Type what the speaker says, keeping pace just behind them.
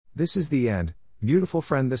This is the end, beautiful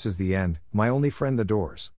friend, this is the end, my only friend, the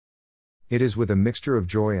doors. It is with a mixture of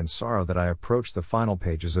joy and sorrow that I approach the final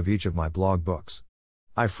pages of each of my blog books.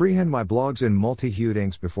 I freehand my blogs in multi-hued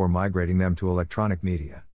inks before migrating them to electronic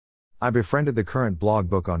media. I befriended the current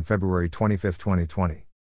blog book on February 25, 2020.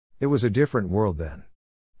 It was a different world then.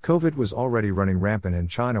 COVID was already running rampant in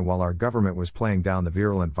China while our government was playing down the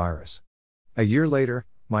virulent virus. A year later,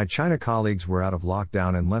 my China colleagues were out of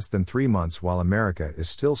lockdown in less than 3 months while America is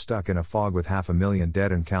still stuck in a fog with 500,000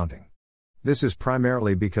 dead and counting. This is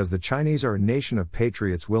primarily because the Chinese are a nation of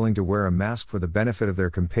patriots willing to wear a mask for the benefit of their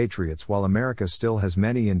compatriots, while America still has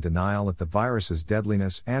many in denial at the virus's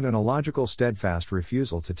deadliness and an illogical steadfast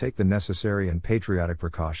refusal to take the necessary and patriotic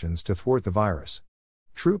precautions to thwart the virus.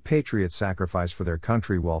 True patriots sacrifice for their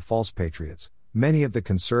country, while false patriots, many of the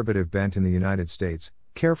conservative bent in the United States,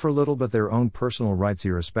 care for little but their own personal rights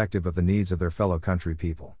irrespective of the needs of their fellow country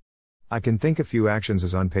people. I can think a few actions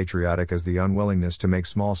as unpatriotic as the unwillingness to make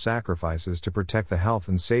small sacrifices to protect the health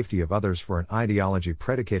and safety of others for an ideology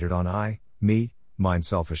predicated on I, me, mine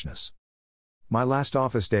selfishness. My last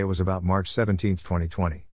office day was about March 17,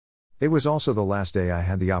 2020. It was also the last day I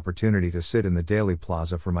had the opportunity to sit in the Daily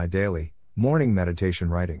Plaza for my daily, morning meditation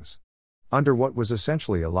writings. Under what was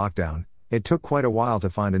essentially a lockdown, it took quite a while to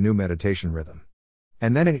find a new meditation rhythm.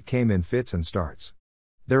 And then it came in fits and starts.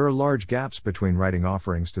 There are large gaps between writing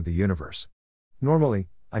offerings to the universe. Normally,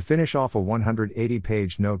 I finish off a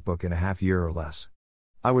 180-page notebook in a half year or less.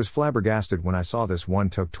 I was flabbergasted when I saw this one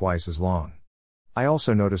took twice as long. I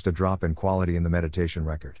also noticed a drop in quality in the meditation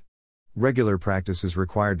record. Regular practice is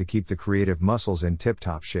required to keep the creative muscles in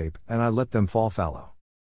tip-top shape, and I let them fall fallow.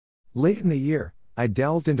 Late in the year, I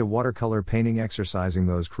delved into watercolor painting, exercising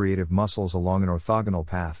those creative muscles along an orthogonal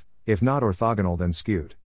path, if not orthogonal then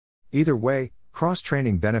skewed. Either way,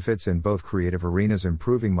 cross-training benefits in both creative arenas,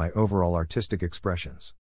 improving my overall artistic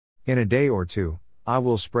expressions. In a day or two, I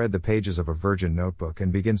will spread the pages of a virgin notebook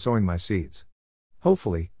and begin sowing my seeds.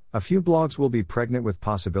 Hopefully, a few blogs will be pregnant with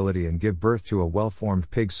possibility and give birth to a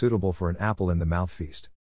well-formed pig suitable for an apple-in-the-mouth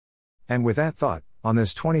feast. And with that thought, on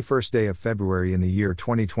this 21st day of February in the year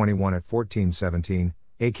 2021 at 1417,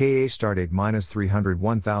 aka stardate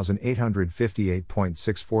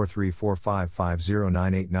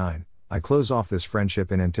 -301,858.6434550,989, I close off this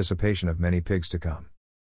friendship in anticipation of many pigs to come.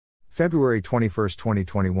 February 21,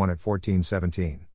 2021 at 1417.